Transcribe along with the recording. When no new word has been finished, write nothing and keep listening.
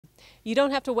You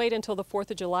don't have to wait until the 4th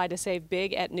of July to save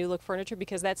big at New Look Furniture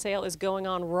because that sale is going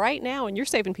on right now and you're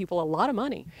saving people a lot of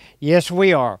money. Yes,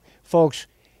 we are. Folks,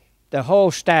 the whole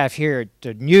staff here at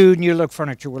the New Look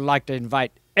Furniture would like to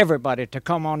invite everybody to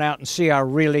come on out and see our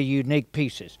really unique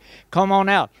pieces. Come on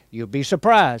out. You'll be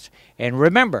surprised. And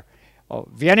remember,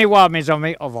 vieni voir, mes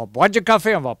amis, on va boire du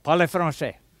café, on va parler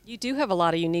français. You do have a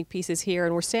lot of unique pieces here,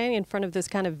 and we're standing in front of this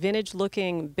kind of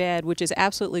vintage-looking bed, which is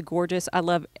absolutely gorgeous. I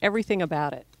love everything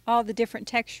about it. All the different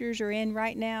textures are in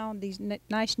right now. These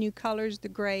nice new colors, the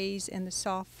grays and the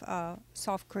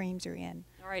soft creams are in.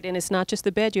 All right, and it's not just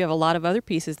the bed. You have a lot of other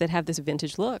pieces that have this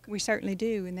vintage look. We certainly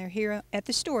do, and they're here at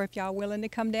the store if y'all willing to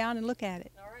come down and look at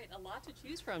it. All right, a lot to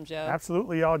choose from, Joe.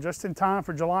 Absolutely, y'all. Just in time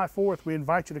for July 4th, we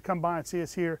invite you to come by and see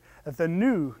us here at the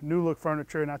New Look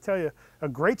Furniture. And I tell you, a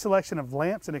great selection of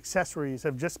lamps and accessories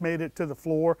have just made it to the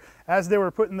floor. As they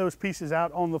were putting those pieces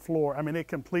out on the floor, I mean, it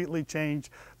completely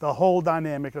changed the whole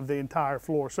dynamic of the entire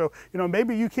floor. So, you know,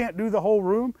 maybe you can't do the whole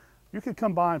room. You could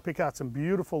come by and pick out some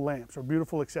beautiful lamps or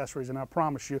beautiful accessories, and I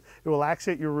promise you, it will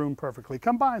accent your room perfectly.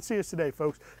 Come by and see us today,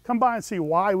 folks. Come by and see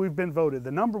why we've been voted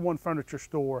the #1 furniture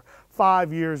store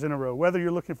 5 years in a row. Whether you're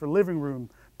looking for living room,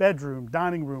 bedroom,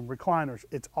 dining room, recliners,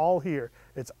 it's all here.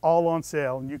 It's all on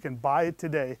sale, and you can buy it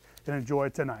today and enjoy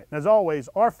it tonight. And as always,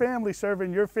 our family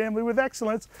serving your family with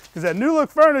excellence, because at New Look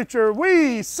Furniture,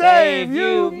 we save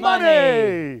you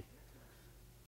money.